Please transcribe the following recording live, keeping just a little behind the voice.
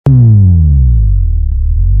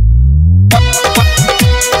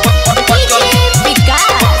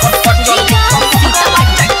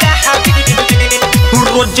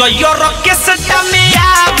रोजयर के सटमे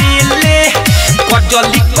आवेले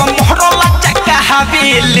कजली कमहरला चका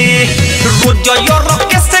हवेले रोजयर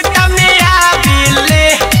के सटमे आवेले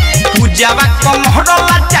पूजावा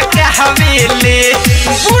कमहरला चका हवेले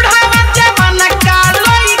बुढ़ावा जवाना का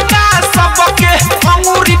लइका सबके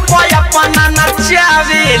अंगूरी पे अपना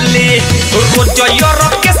नचावेले रोजयर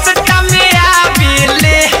के सटमे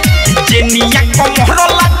आवेले जेनिया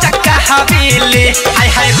कमहरला चका हवेले हाय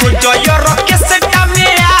हाय रोजयर के सटमे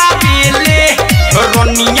आवेले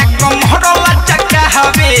रोनिया कमहरला चका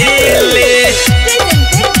हवेले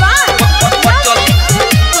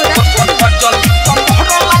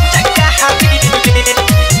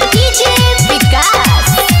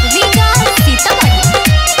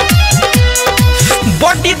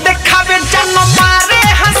बॉडी देखावे जान मारे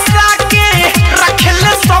हंसा के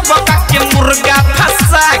रखले सब के मुर्गा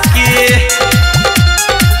फंसा के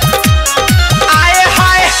आए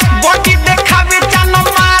हाय बॉडी देखावे जान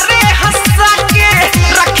मारे हंसा के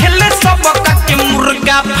रखले सब के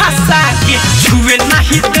मुर्गा फंसा के छुए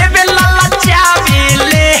नहीं देवे लाला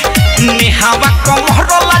चावेले नेहावा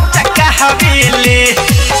कमहरला चका हवेले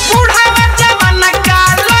बुढ़ावा जवाना का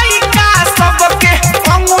लइका सबके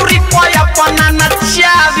अंगूरी पे अपना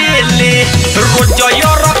नचावेले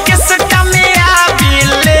रोजयर के सटमे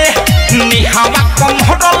आवेले नेहावा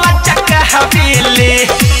कमहरला चका हवेले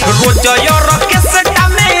रोजयर के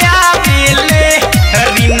सटमे आवेले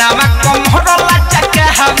रीनावा कमहरला चका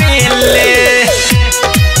हवेले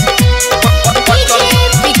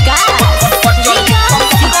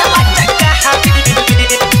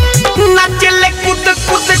नाचले कूद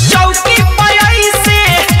कूद चौकी पे से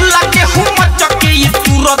लागे हुम चकी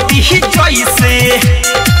तुरंत ही जैसे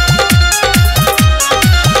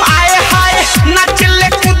आए हाय नाचले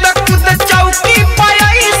कूद कूद चौकी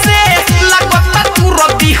पे से लगता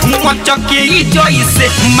तुरंत ही हुम चकी जैसे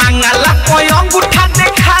मंगला पे अंगूठा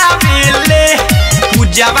देखावेले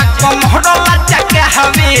पूजावा कमहरला चका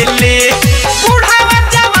हवेले बुढ़ावा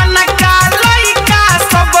जवाना का लइका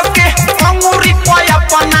सबके अंगूरी पे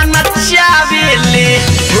अपना नचावेले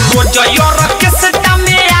रोजयर के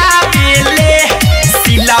सटमे आवेले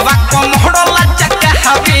सिलावा कमहरला चका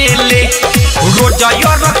हवेले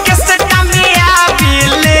रोजयर के सटमे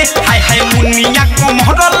आवेले हाय हाय मुनिया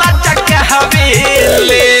कमहरला चका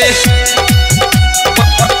हवेले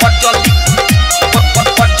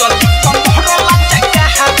कमहरला चका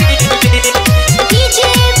हवेले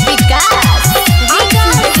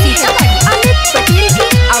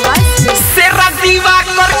शेरा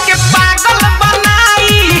दीवाकर के पागल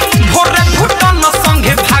बनाई भोरे भूटान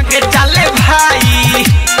संगे भागे जाले भाई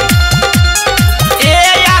ए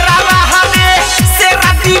यारा हरे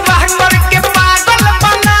शेरा दीवाकर के पागल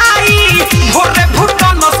बनाई भोरे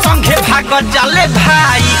भूटान संगे भाग जाले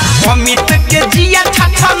भाई अमित के जिया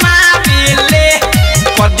छछनावेले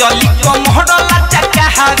कजली कमहरला चका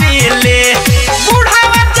हवेले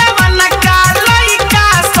बुढ़ावा जवाना का लइका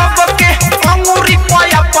सबके अंगूरी पे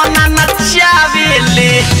अपना नचावेले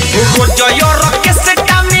रोजयर के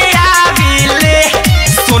सटमे आवेले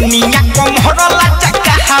सोनिया कमहरला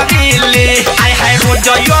चका हवेले आय हाय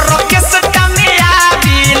रोजयर के सटमे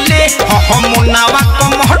आवेले मुनावा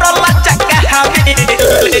कमहरला चका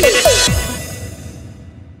हवेले